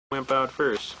wimp out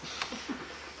first.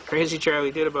 Crazy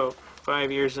Charlie did about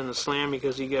 5 years in the slam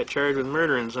because he got charged with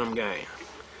murdering some guy.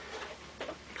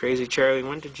 Crazy Charlie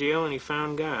went to jail and he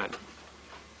found God.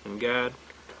 And God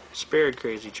spared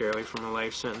Crazy Charlie from a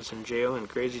life sentence in jail, and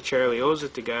Crazy Charlie owes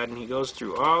it to God, and he goes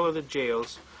through all of the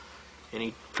jails and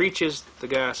he preaches the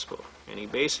gospel, and he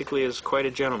basically is quite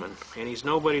a gentleman, and he's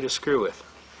nobody to screw with.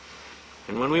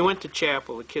 And when we went to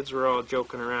chapel, the kids were all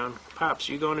joking around. "Pops,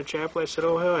 you going to chapel?" I said,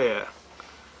 "Oh, hell yeah."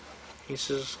 He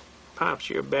says, "Pops,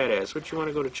 you're a badass. What you want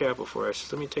to go to chapel for?" I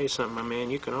said, "Let me tell you something, my man.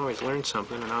 You can always learn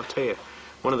something, and I'll tell you,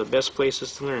 one of the best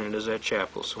places to learn it is at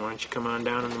chapel. So why don't you come on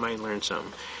down and you might learn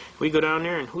something." We go down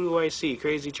there, and who do I see?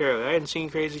 Crazy Charlie. I hadn't seen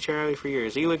Crazy Charlie for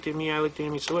years. He looked at me, I looked at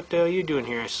him. He said, "What the hell are you doing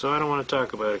here?" I said, "So I don't want to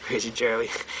talk about it, Crazy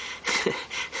Charlie."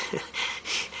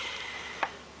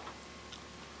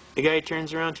 The guy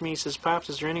turns around to me, he says, "Pops,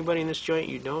 is there anybody in this joint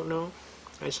you don't know?"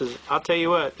 I says, "I'll tell you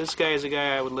what, this guy is a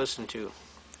guy I would listen to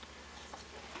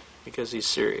because he's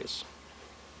serious.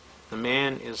 The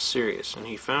man is serious, and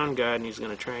he found God, and he's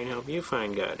going to try and help you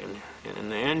find God, and in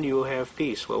the end you will have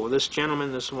peace." Well, with this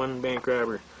gentleman, this one bank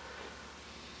robber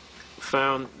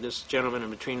found this gentleman,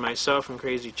 and between myself and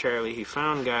Crazy Charlie, he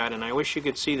found God, and I wish you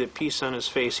could see the peace on his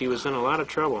face. He was in a lot of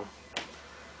trouble.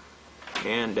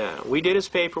 And we did his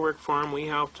paperwork for him. We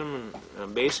helped him,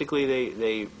 and basically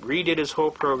they redid his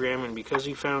whole program, and because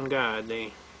he found God,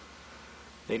 they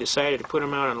decided to put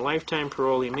him out on lifetime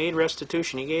parole. He made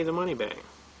restitution. He gave the money back.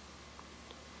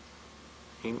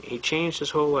 He changed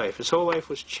his whole life. His whole life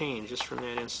was changed just from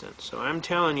that instant. So I'm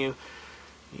telling you,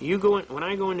 when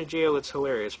I go into jail, it's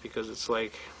hilarious because it's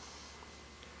like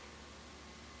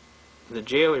the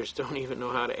jailers don't even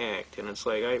know how to act, and it's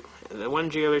like the one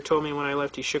jailer told me when I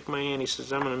left, he shook my hand, he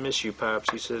says, "I'm going to miss you, Pops."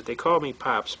 He says, "They call me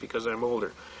Pops because I'm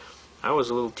older." I was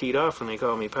a little teed off when they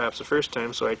called me Pops the first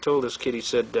time, so I told this kid, I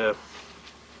said,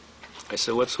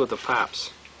 "What's with the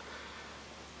Pops?"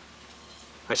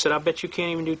 I said, "I'll bet you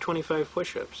can't even do 25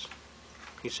 push-ups."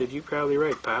 He said, "You're probably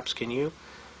right, Pops, can you?"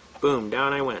 Boom,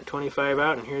 down I went, 25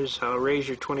 out, and I'll raise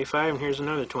your 25, and here's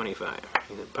another 25.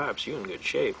 He said, "Pops, you in good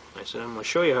shape." I said, "I'm going to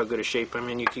show you how good a shape I'm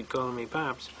in. You keep calling me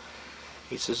Pops."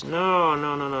 He says, No,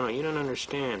 you don't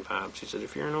understand, Pops." He said,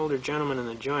 "If you're an older gentleman in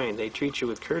the joint, they treat you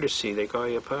with courtesy. They call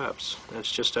you Pops.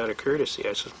 That's just out of courtesy."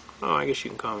 I said, "Oh, I guess you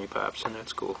can call me Pops, and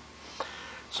that's cool."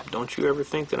 So don't you ever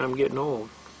think that I'm getting old,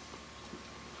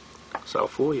 so I'll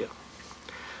fool you.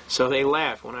 So they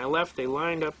laughed. When I left, they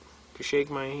lined up to shake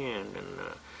my hand, and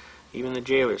even the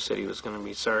jailer said he was going to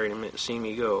be sorry to see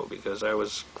me go because I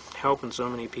was helping so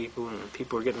many people, and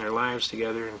people were getting their lives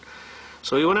together. And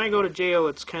so when I go to jail,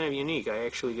 it's kind of unique. I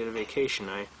actually get a vacation.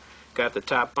 I got the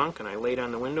top bunk, and I laid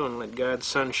on the window and let God's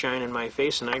sun shine in my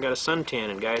face, and I got a suntan.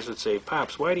 And guys would say,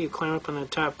 "Pops, why do you climb up on that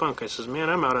top bunk?" I says, "Man,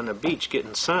 I'm out on the beach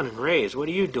getting sun and rays. What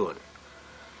are you doing?"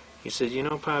 He said, "You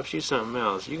know, Pops, you something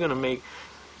else. You're going to make,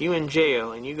 you in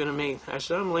jail, and you're going to make..." I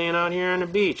said, "I'm laying out here on the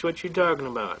beach. What you talking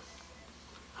about?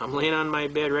 I'm laying on my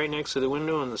bed right next to the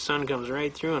window, and the sun comes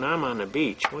right through, and I'm on the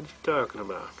beach. What you talking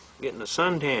about? Getting a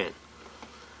suntan."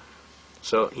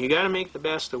 So you got to make the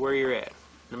best of where you're at,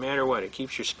 no matter what. It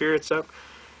keeps your spirits up.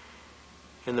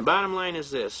 And the bottom line is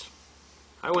this.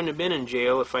 I wouldn't have been in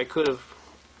jail if I could have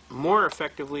more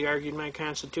effectively argued my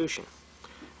Constitution.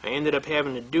 I ended up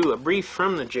having to do a brief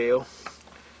from the jail,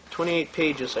 28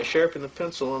 pages. I sharpened the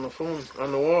pencil on the phone,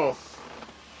 on the wall.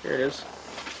 Here it is.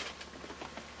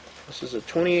 This is a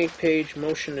 28-page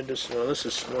motion to dismiss. Well, this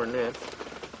is more than that.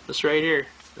 This right here.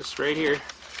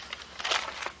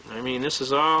 I mean, this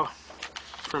is all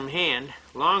from hand,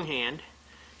 longhand.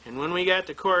 And when we got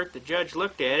to court, the judge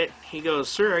looked at it. He goes,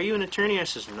 "Sir, are you an attorney?" I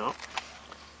says, "No."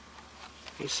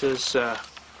 He says,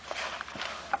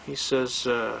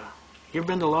 "You've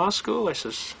been to law school?" I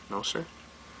says, "No, sir."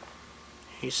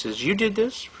 He says, "You did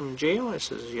this from jail?" I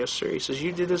says, "Yes, sir." He says,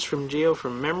 "You did this from jail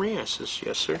from memory?" I says,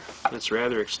 "Yes, sir." It's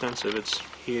rather extensive. It's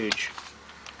huge.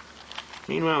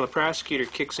 Meanwhile, the prosecutor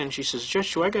kicks in. She says,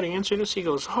 "Judge, do I got to answer this?" He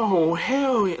goes, "Oh,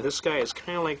 hell yeah." This guy is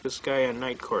kind of like this guy on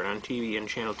Night Court on TV and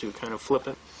Channel 2, kind of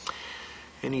flippant.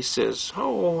 And he says,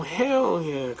 "Oh, hell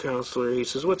yeah, counselor." He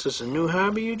says, "What's this, a new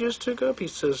hobby you just took up?" He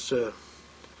says,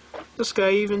 "This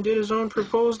guy even did his own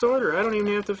proposed order. I don't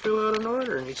even have to fill out an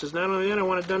order." And he says, "Not only that, I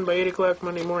want it done by 8 o'clock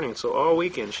Monday morning." So all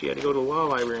weekend she had to go to the law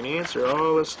library and answer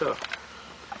all this stuff.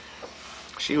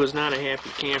 She was not a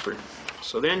happy camper.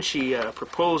 So then she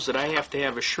proposed that I have to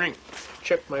have a shrink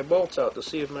check my bolts out to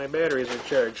see if my batteries are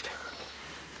charged.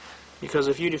 Because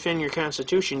if you defend your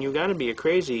Constitution, you got to be a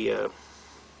crazy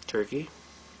turkey.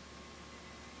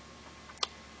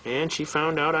 And she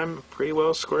found out I'm pretty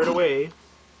well squared away.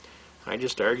 I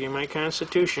just argue my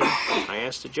Constitution. I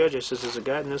asked the judge, I says, has it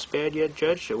gotten this bad yet,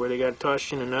 Judge, where they got to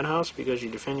toss you in a nut house because you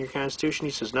defend your Constitution?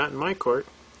 He says, not in my court.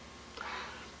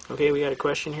 Okay, we got a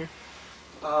question here?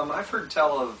 I've heard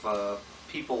tell of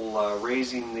people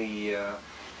raising the,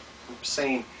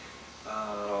 saying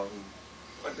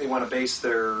they want to base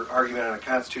their argument on a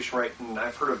constitutional right, and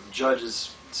I've heard of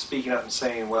judges speaking up and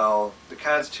saying, well, the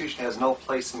Constitution has no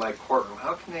place in my courtroom.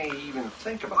 How can they even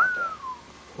think about that?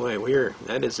 Boy,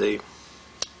 that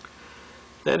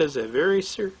is a very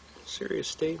serious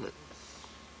statement.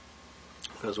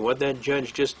 Because what that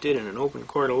judge just did in an open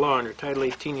court of law under Title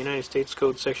 18 United States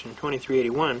Code Section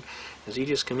 2381 is he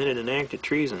just committed an act of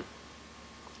treason.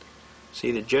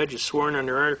 See, the judge is sworn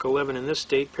under Article 11 in this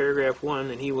state, Paragraph 1,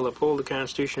 that he will uphold the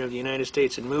Constitution of the United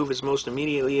States and move as most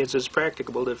immediately as is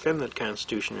practicable to defend that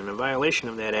Constitution, and a violation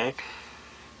of that act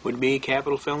would be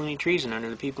capital felony treason under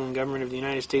the people and government of the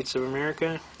United States of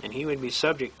America, and he would be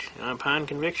subject, upon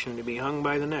conviction, to be hung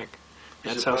by the neck.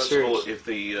 That's how serious. Is it possible if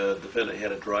the defendant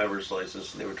had a driver's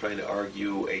license and they were trying to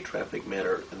argue a traffic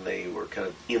matter and they were kind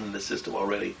of in the system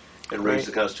already and raised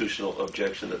the constitutional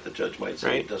objection that the judge might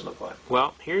say it doesn't apply?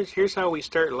 Well, here's how we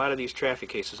start a lot of these traffic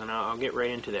cases, and I'll get right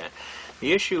into that.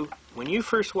 The issue, when you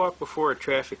first walk before a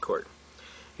traffic court,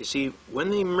 you see,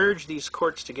 when they merged these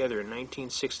courts together in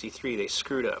 1963, they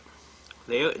screwed up.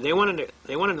 They wanted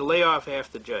to lay off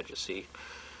half the judges, see,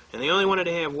 and they only wanted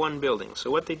to have one building.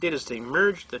 So what they did is they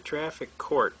merged the traffic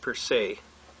court per se,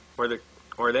 or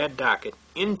that docket,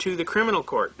 into the criminal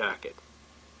court docket.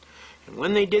 And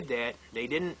when they did that, they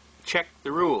didn't check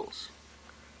the rules,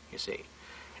 you see.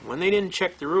 And when they didn't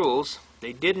check the rules,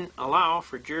 they didn't allow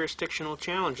for jurisdictional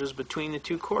challenges between the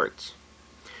two courts.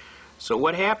 So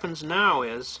what happens now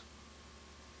is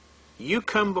you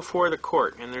come before the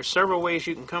court, and there's several ways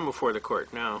you can come before the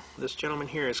court. Now, this gentleman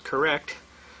here is correct.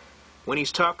 When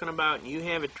he's talking about you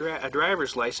have a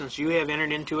driver's license, you have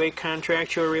entered into a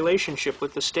contractual relationship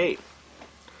with the state.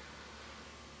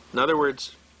 In other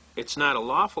words, it's not a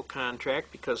lawful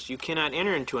contract because you cannot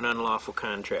enter into an unlawful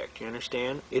contract. You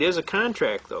understand? It is a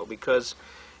contract, though, because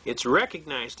it's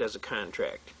recognized as a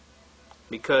contract.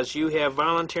 Because you have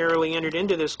voluntarily entered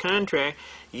into this contract,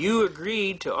 you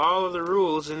agreed to all of the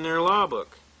rules in their law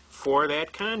book for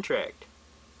that contract.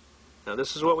 Now,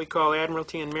 this is what we call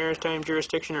admiralty and maritime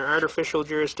jurisdiction, or artificial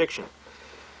jurisdiction.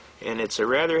 And it's a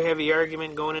rather heavy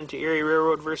argument going into Erie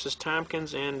Railroad versus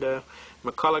Tompkins and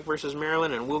McCulloch versus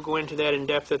Maryland, and we'll go into that in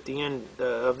depth at the end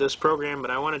of this program,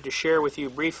 but I wanted to share with you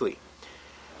briefly.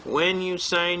 When you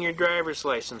sign your driver's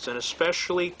license, and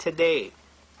especially today,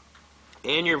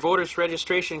 and your voter's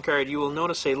registration card, you will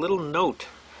notice a little note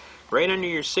right under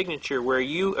your signature where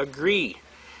you agree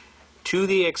to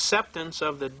the acceptance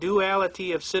of the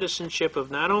duality of citizenship of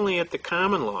not only at the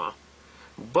common law,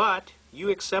 but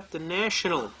you accept the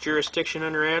national jurisdiction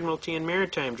under admiralty and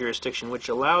maritime jurisdiction, which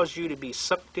allows you to be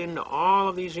sucked into all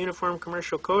of these Uniform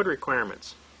Commercial Code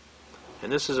requirements.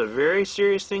 And this is a very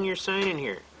serious thing you're signing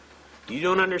here. You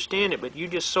don't understand it, but you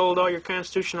just sold all your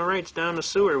constitutional rights down the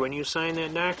sewer when you signed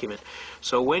that document.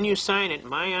 So when you sign it,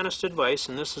 my honest advice,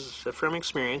 and this is from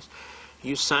experience,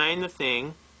 you sign the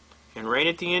thing, and right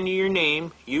at the end of your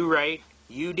name, you write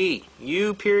UD.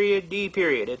 U period, D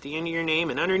period, at the end of your name,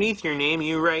 and underneath your name,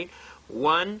 you write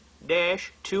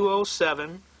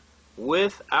 1-207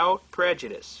 without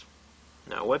prejudice.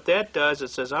 Now, what that does,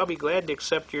 it says, I'll be glad to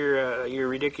accept your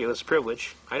ridiculous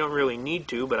privilege. I don't really need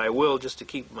to, but I will just to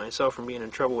keep myself from being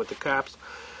in trouble with the cops.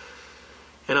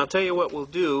 And I'll tell you what we'll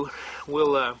do.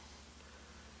 We'll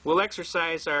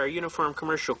exercise our Uniform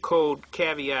Commercial Code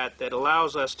caveat that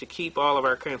allows us to keep all of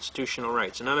our constitutional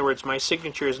rights. In other words, my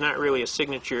signature is not really a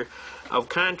signature of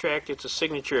contract, it's a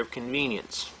signature of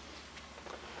convenience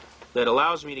that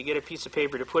allows me to get a piece of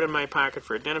paper to put in my pocket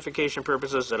for identification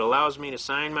purposes, that allows me to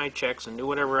sign my checks and do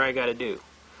whatever I got to do.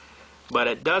 But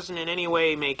it doesn't in any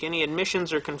way make any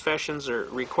admissions or confessions or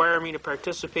require me to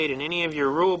participate in any of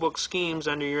your rulebook schemes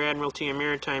under your Admiralty and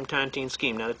Maritime Tontine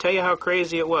scheme. Now, to tell you how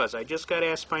crazy it was, I just got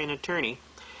asked by an attorney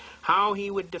how he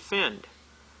would defend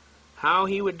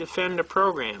a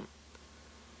program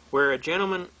where a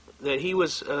gentleman that he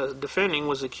was defending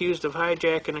was accused of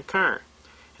hijacking a car,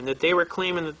 and that they were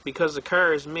claiming that because the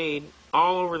car is made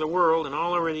all over the world and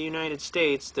all over the United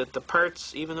States, that the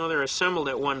parts, even though they're assembled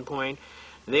at one point,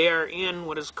 they are in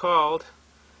what is called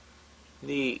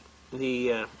the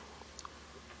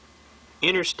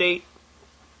interstate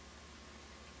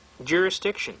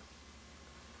jurisdiction,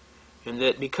 and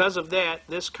that because of that,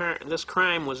 this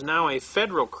crime was now a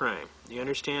federal crime. You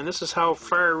understand? This is how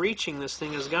far-reaching this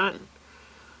thing has gotten.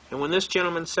 And when this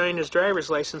gentleman signed his driver's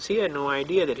license, he had no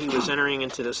idea that he was entering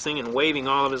into this thing and waiving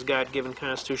all of his God-given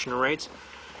constitutional rights.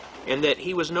 and that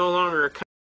he was no longer a